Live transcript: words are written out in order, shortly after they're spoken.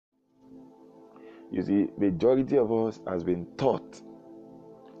You see, majority of us has been taught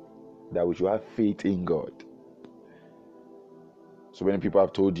that we should have faith in God. So many people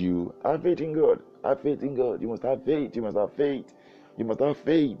have told you, have faith in God, have faith in God. You must have faith, you must have faith, you must have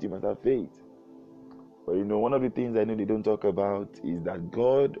faith, you must have faith. But you know, one of the things I know they don't talk about is that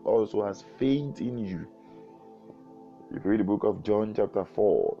God also has faith in you. If you read the book of John chapter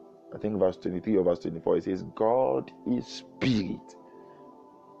 4, I think verse 23 or verse 24, it says, God is spirit.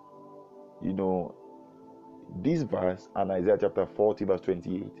 You know, this verse and Isaiah chapter 40 verse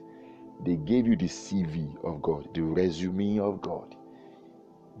 28, they gave you the CV of God, the resume of God.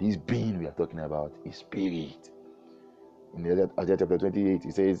 This being we are talking about is spirit. In Isaiah chapter 28,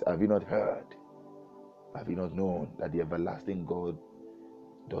 it says, have you not heard? Have you not known that the everlasting God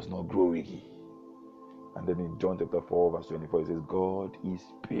does not grow weary? And then in John chapter 4 verse 24, it says, God is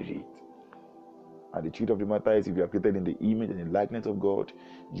spirit. And the truth of the matter is, if you are created in the image and the likeness of God,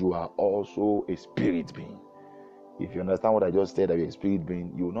 you are also a spirit being. If you understand what I just said, that you're a spirit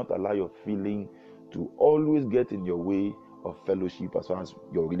being, you will not allow your feeling to always get in your way of fellowship as far as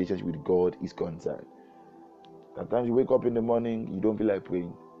your relationship with God is concerned. At times you wake up in the morning, you don't feel like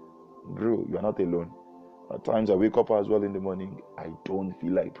praying. Bro, you are not alone. At times I wake up as well in the morning, I don't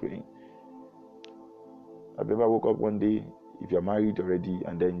feel like praying. I've ever woke up one day, if you're married already,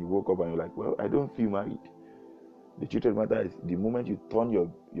 and then you woke up and you're like, well, I don't feel married. The truth of the matter is, the moment you turn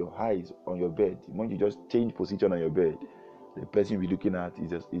your eyes on your bed, the moment you just change position on your bed, the person you'll be looking at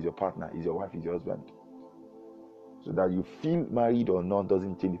is your partner, is your wife, is your husband. So that you feel married or not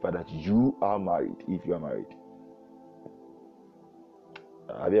doesn't change the fact that you are married, if you are married.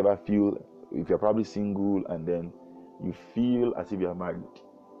 Have you ever feel, if you're probably single and then you feel as if you are married?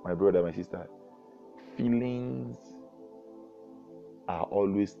 My brother, my sister, feelings are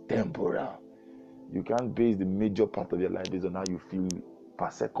always temporal. You can't base the major part of your life based on how you feel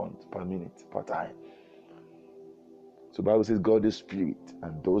per second, per minute, per time. So the Bible says God is spirit,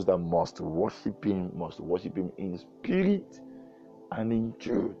 and those that must worship him in spirit and in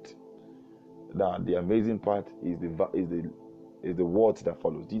truth. Now the amazing part is the words that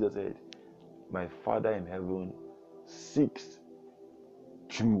follows. Jesus said, my Father in heaven seeks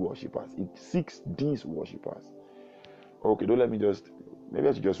true worshippers. It seeks these worshippers. Okay, maybe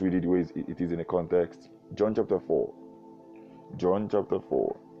I should just read it the way it is in a context. John chapter 4,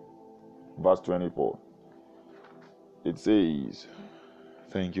 verse 24. It says,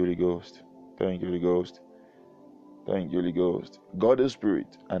 thank you, Holy Ghost. Thank you, Holy Ghost. Thank you, Holy Ghost. God is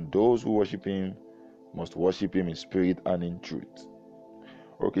spirit, and those who worship him must worship him in spirit and in truth.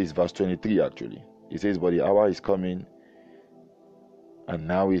 Okay, it's verse 23 actually. It says, but the hour is coming, and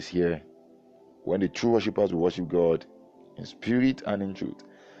now is here, when the true worshippers will worship God in spirit and in truth.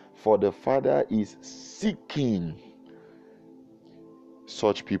 For the Father is seeking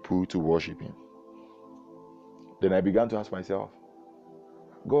such people to worship him. Then I began to ask myself,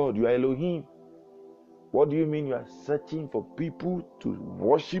 God, you are Elohim. What do you mean you are searching for people to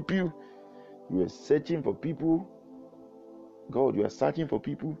worship you? You are searching for people. God, you are searching for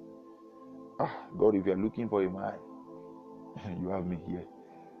people. God, if you are looking for a man, you have me here.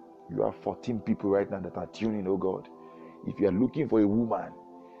 You have 14 people right now that are tuning, oh God. If you are looking for a woman,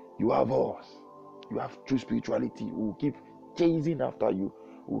 you have us. You have true spirituality. We will keep chasing after you.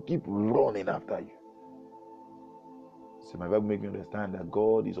 We will keep running after you. So my Bible makes me understand that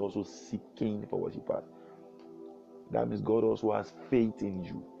God is also seeking for worshippers. That means God also has faith in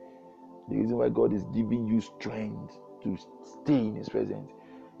you. The reason why God is giving you strength to stay in his presence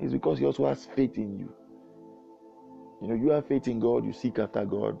is because he also has faith in you. You know, you have faith in God, you seek after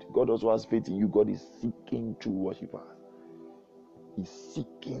God. God also has faith in you. God is seeking true worshippers. He's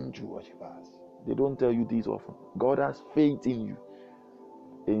seeking true worshippers. They don't tell you this often. God has faith in you.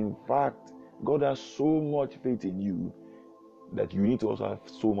 In fact, God has so much faith in you that you need to also have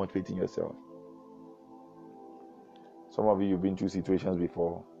so much faith in yourself. Some of you've been through situations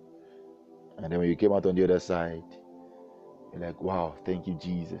before, and then when you came out on the other side, you're like, wow, thank you,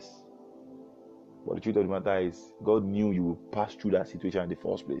 Jesus. But the truth of the matter is, God knew you would pass through that situation in the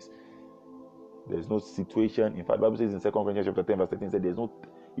first place. There's no situation. In fact, the Bible says in 2 Corinthians chapter 10, verse 13, said,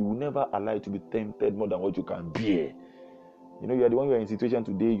 he will never allow you to be tempted more than what you can bear. You know, you are the one you are in situation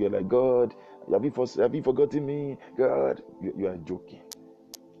today, you're like, God, have you forgotten me? God, you are joking.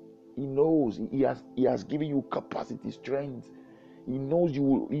 He knows. He has given you capacity, strength. He knows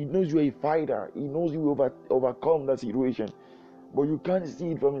you are a fighter. He knows you will overcome that situation. But you can't see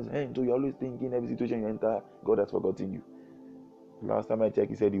it from his hand. So you're always thinking every situation you enter, God has forgotten you. Last time I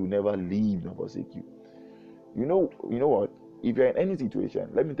checked, he said he will never leave nor forsake you. You know what? If you're in any situation,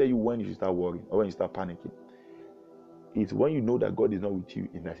 let me tell you when you should start worrying or when you start panicking. It's when you know that God is not with you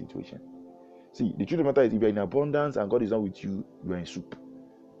in that situation. See, the truth of the matter is, if you're in abundance and God is not with you, you are in soup.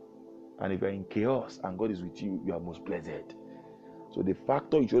 And if you're in chaos and God is with you, you are most blessed. So the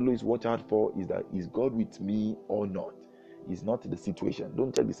factor you should always watch out for is that, is God with me or not? It's not the situation.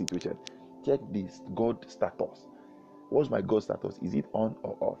 Don't check the situation. Check this God status. What's my God status? Is it on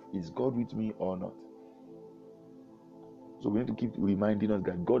or off? Is God with me or not? So we need to keep reminding us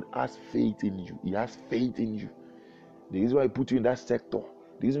that God has faith in you. He has faith in you. The reason why He put you in that sector,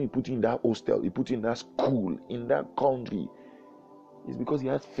 the reason He put you in that hostel, He put you in that school, in that country, is because He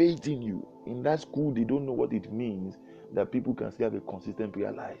has faith in you. In that school, they don't know what it means that people can still have a consistent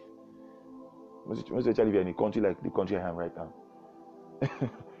prayer life. Most especially if you're in a country like the country I am right now.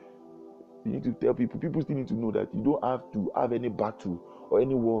 You need to tell people still need to know that you don't have to have any battle or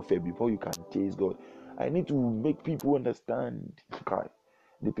any warfare before you can chase God. I need to make people understand, Kai,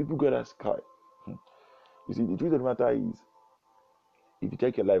 the people God has Kai. You see, the truth of the matter is, if you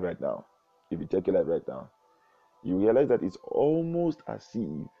check your life right now, you realize that it's almost as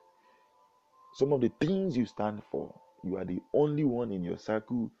if some of the things you stand for, you are the only one in your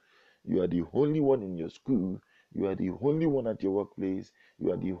circle, you are the only one in your school, you are the only one at your workplace,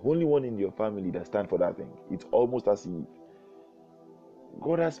 you are the only one in your family that stand for that thing. It's almost as if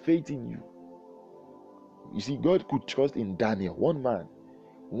God has faith in you. You see, God could trust in Daniel, one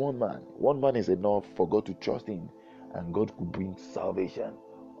man is enough for God to trust in, and God could bring salvation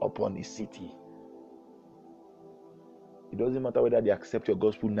upon his city. It doesn't matter whether they accept your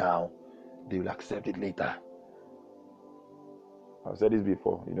gospel now, they will accept it later. I've said this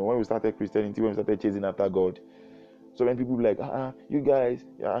before. When we started Christianity, when we started chasing after God, so many people be like, you guys,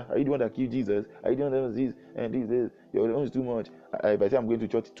 are you the one that killed Jesus? Are you the one that was this and this? Your own is too much. If I say I'm going to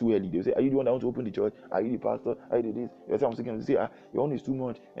church too early, they'll say, are you the one that wants to open the church? Are you the pastor? Are you this? If I say I'm sick, they say, your own is too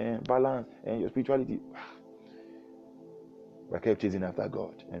much, and balance, and your spirituality. But I kept chasing after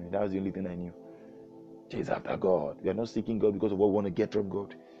God. That was the only thing I knew. Chase after God. We are not seeking God because of what we want to get from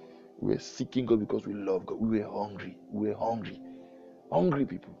God. We were seeking God because we love God. We were hungry. Hungry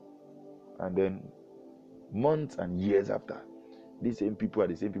people. And then months and years after, these same people are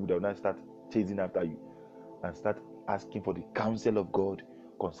the same people that will now start chasing after you and start asking for the counsel of God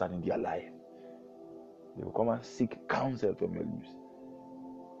concerning their life. They will come and seek counsel from your lips.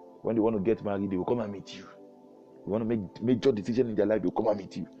 When they want to get married, they will come and meet you. You want to make major decisions in their life, they will come and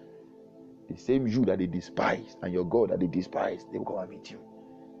meet you. The same you that they despise and your God that they despise, they will come and meet you.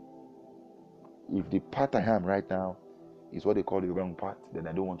 If the path I am right now is what they call the wrong path, then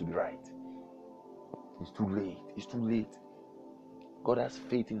I don't want to be right. It's too late. God has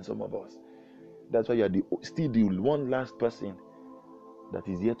faith in some of us. That's why you are still the one last person that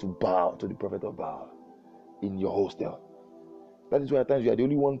is here to bow to the prophet of Baal in your hostel. That is why at times you are the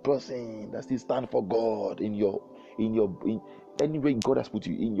only one person that still stand for God in any way God has put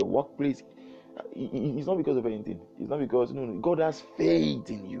you in your workplace. It's not because of anything. It's not because God has faith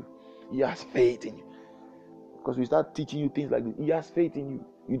in you. He has faith in you. Because we start teaching you things like this. He has faith in you.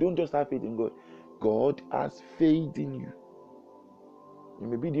 You don't just have faith in God. God has faith in you. You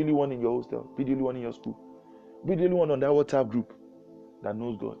may be the only one in your hostel, be the only one in your school, be the only one on that WhatsApp group that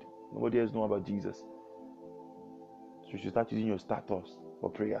knows God. Nobody else knows about Jesus. So you should start using your status for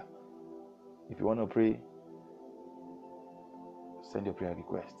prayer. If you want to pray, send your prayer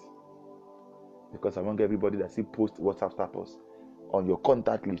request. Because among everybody that still posts WhatsApp status on your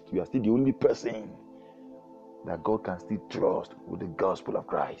contact list, you are still the only person that God can still trust with the gospel of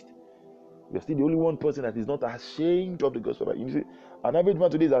Christ. You're still the only one person that is not ashamed of the gospel. You see, an average man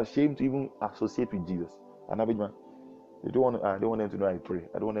today is ashamed to even associate with Jesus. An average man. I don't want them to know I pray.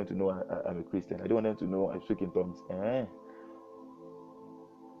 I don't want them to know I'm a Christian. I don't want them to know I speak in tongues.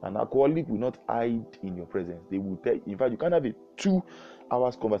 An alcoholic will not hide in your presence. They will tell you. In fact, you can't have a 2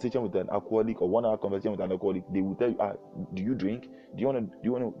 hours conversation with an alcoholic or 1 hour conversation with an alcoholic. They will tell you, do you drink? Do you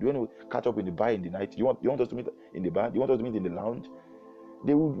want to catch up in the bar in the night? Do you want us to meet in the bar? Do you want us to meet in the lounge?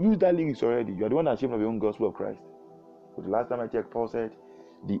 They will use that lyrics already. You are the one ashamed of your own gospel of Christ. But the last time I checked, Paul said,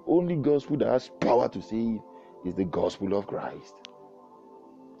 the only gospel that has power to save is the gospel of Christ.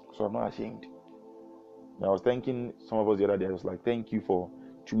 So I'm not ashamed. And I was thanking some of us the other day. I was like, thank you for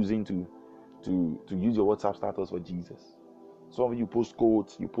choosing to use your WhatsApp status for Jesus. Some of you post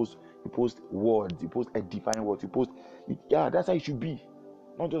quotes, you post words, you post edifying words, that's how it should be.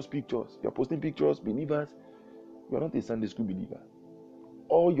 Not just pictures. You're posting pictures, believers. You're not a Sunday school believer.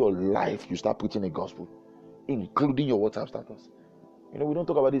 All your life you start preaching the gospel, including your WhatsApp status. We don't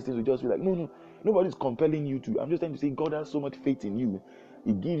talk about these things. We just be like, no, nobody's compelling you to. I'm just trying to say God has so much faith in you.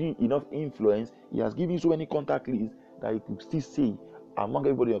 He gives you enough influence. He has given you so many contact lists that He could still say among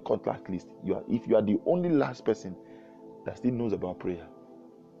everybody on your contact list, if you are the only last person that still knows about prayer,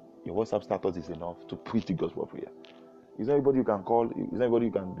 Your WhatsApp status is enough to preach the gospel of prayer. Is there anybody you can call? Is there anybody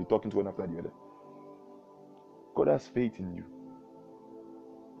you can be talking to one after the other? God has faith in you.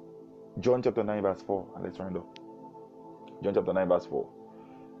 John chapter 9 verse 4. And let's round up. John chapter 9 verse 4.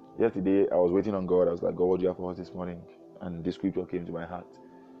 Yesterday, I was waiting on God. I was like, God, what do you have for us this morning? And this scripture came to my heart.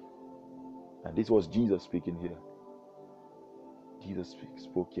 And this was Jesus speaking here. Jesus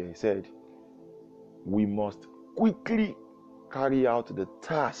spoke here. He said, we must quickly carry out the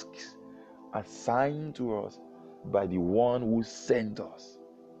tasks assigned to us by the one who sent us.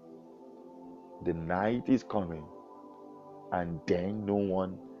 The night is coming, and then no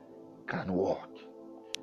one can walk.